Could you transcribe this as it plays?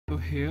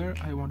here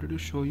I wanted to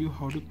show you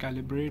how to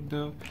calibrate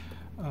the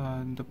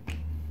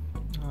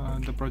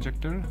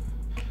projector.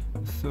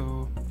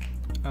 So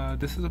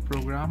this is a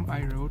program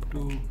I wrote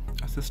to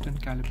assist in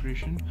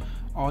calibration.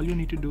 All you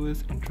need to do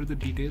is enter the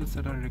details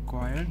that are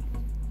required.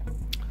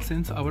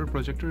 Since our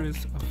projector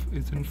is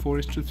in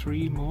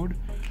 4:3 mode,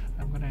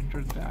 I'm going to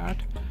enter that,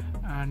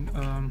 and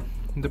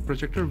the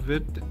projector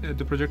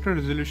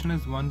resolution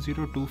is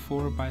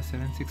 1024 by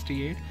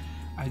 768.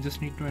 I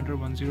just need to enter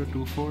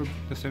 1024.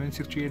 The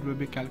 768 will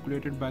be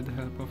calculated by the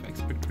help of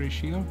aspect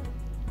ratio.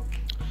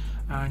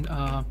 And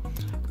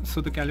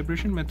so the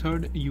calibration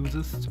method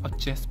uses a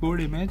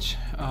chessboard image.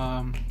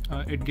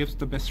 It gives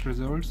the best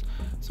results.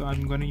 So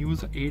I'm going to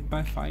use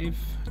 8x5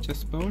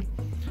 chessboard,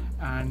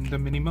 and the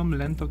minimum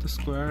length of the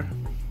square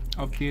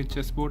of the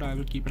chessboard I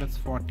will keep it as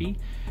 40.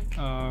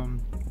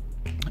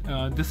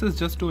 This is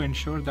just to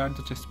ensure that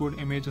the chessboard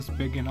image is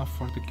big enough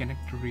for the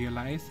Kinect to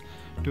realize,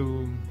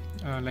 to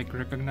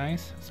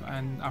recognize. So,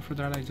 and after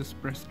that I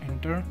just press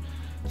enter.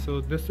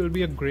 So this will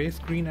be a gray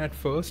screen at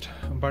first,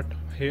 but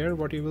here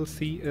what you will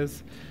see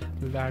is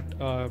that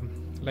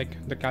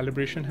the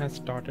calibration has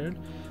started.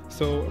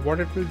 So what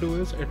it will do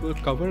is it will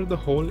cover the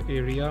whole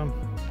area,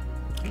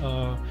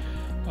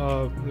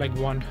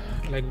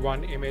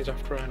 one image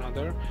after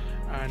another,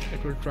 and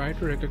it will try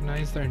to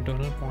recognize the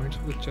internal points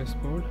of the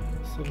chessboard.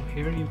 So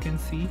here you can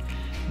see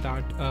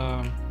that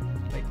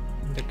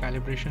the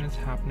calibration is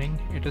happening.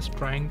 It is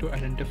trying to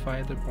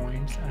identify the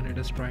points, and it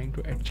is trying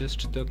to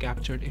adjust the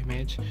captured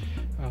image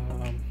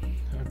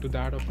to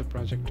that of the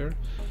projector.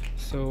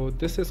 So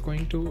this is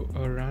going to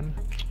run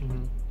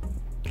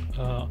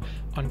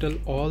until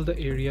all the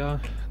area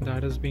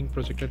that is being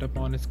projected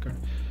upon is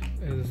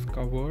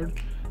covered.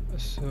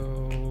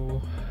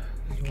 So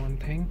this is one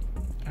thing.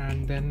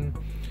 And then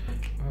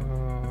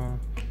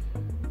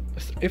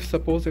if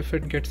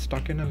it gets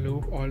stuck in a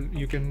loop,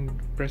 you can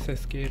press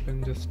escape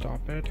and just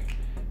stop it.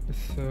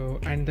 So,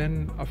 and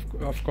then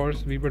of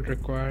course we would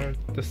require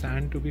the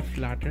sand to be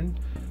flattened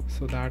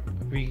so that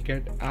we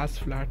get as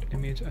flat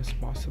image as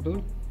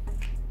possible.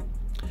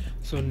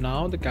 So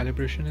now the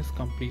calibration is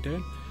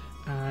completed,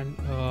 and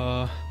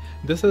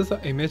this is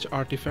the image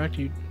artifact.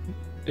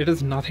 It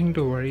is nothing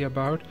to worry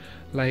about.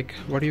 Like,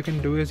 what you can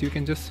do is you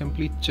can just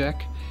simply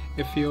check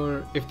if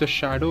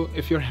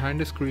your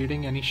hand is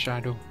creating any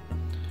shadow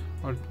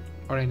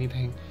or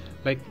anything.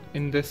 Like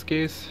in this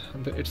case,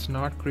 it's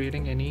not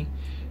creating any.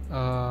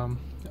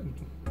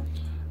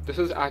 This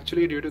is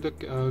actually due to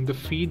the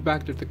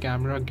feedback that the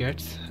camera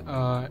gets.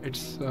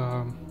 It's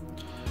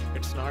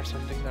not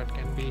something that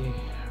can be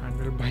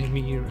handled by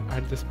me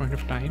at this point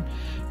of time.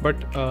 But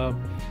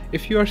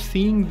if you are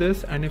seeing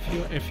this, and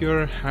if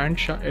your hand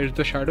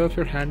the shadow of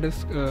your hand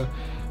is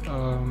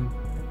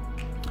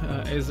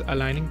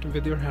aligning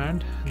with your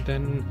hand,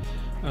 then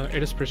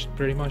it is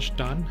pretty much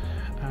done,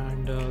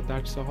 and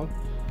that's all.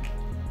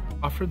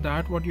 After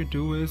that, what you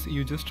do is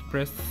you just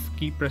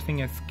keep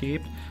pressing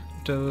escape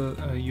till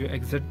you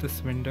exit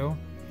this window,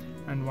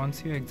 and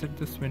once you exit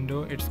this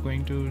window, it's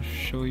going to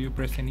show you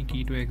press any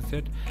key to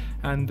exit.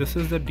 And this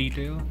is the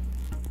detail.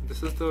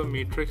 This is the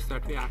matrix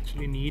that we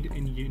actually need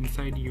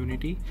inside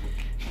Unity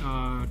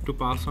to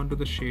pass on to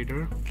the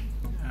shader.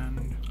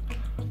 And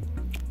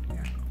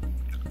yeah.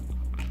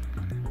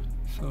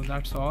 So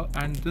that's all,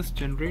 and this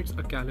generates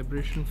a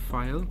calibration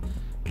file.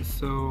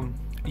 So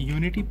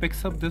Unity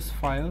picks up this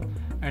file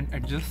and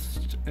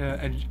adjusts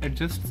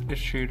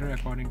its shader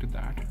according to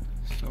that.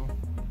 So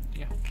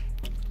yeah.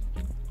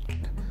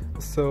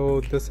 So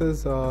this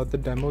is the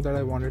demo that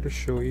I wanted to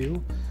show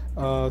you.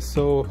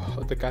 So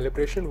the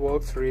calibration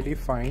works really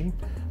fine,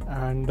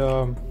 and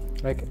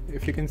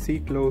if you can see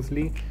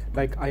closely,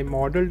 I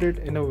modeled it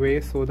in a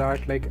way so that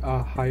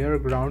higher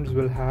grounds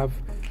will have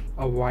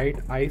a white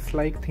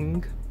ice-like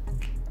thing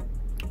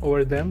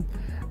over them.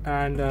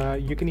 And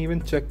you can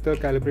even check the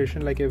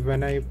calibration,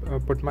 when I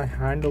put my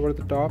hand over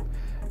the top,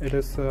 it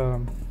is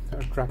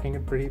tracking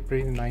it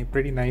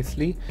pretty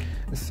nicely.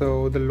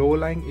 So the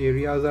low-lying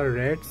areas are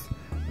reds,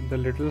 the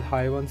little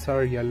high ones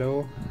are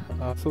yellow.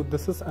 So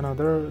this is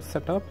another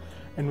setup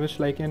in which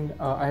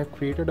I have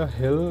created a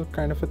hill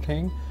kind of a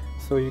thing,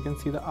 so you can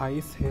see the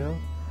ice here.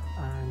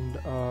 And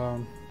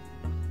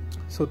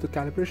so the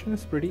calibration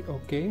is pretty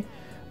okay.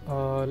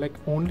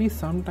 Only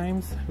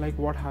sometimes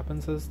what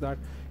happens is that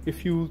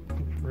if you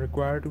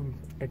require to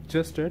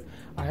adjust it,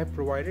 I have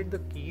provided the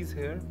keys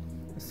here,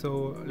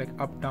 so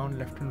up, down,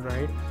 left and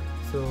right.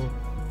 So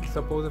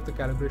suppose if the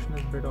calibration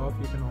is a bit off,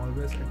 you can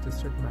always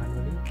adjust it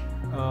manually,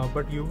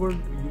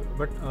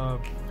 but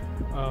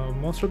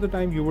most of the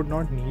time you would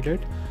not need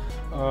it,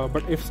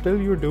 but if still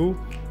you do,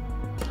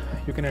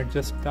 you can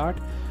adjust that.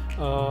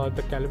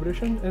 The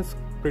calibration is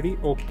pretty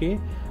okay,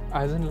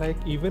 as in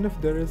even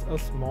if there is a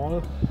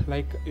small,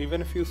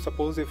 even if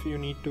you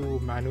need to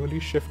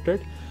manually shift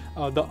it,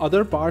 the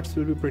other parts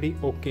will be pretty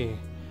okay.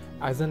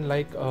 as in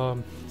like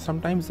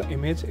sometimes the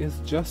image is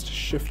just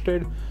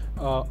shifted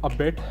a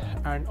bit,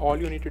 and all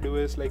you need to do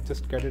is like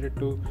just get it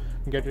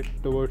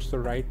towards the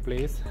right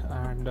place.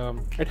 And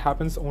it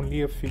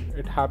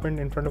happened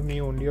in front of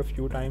me only a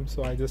few times,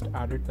 so I just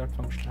added that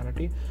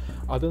functionality.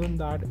 Other than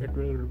that, it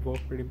will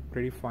work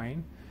pretty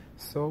fine.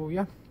 So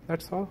yeah,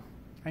 that's all.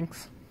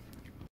 Thanks.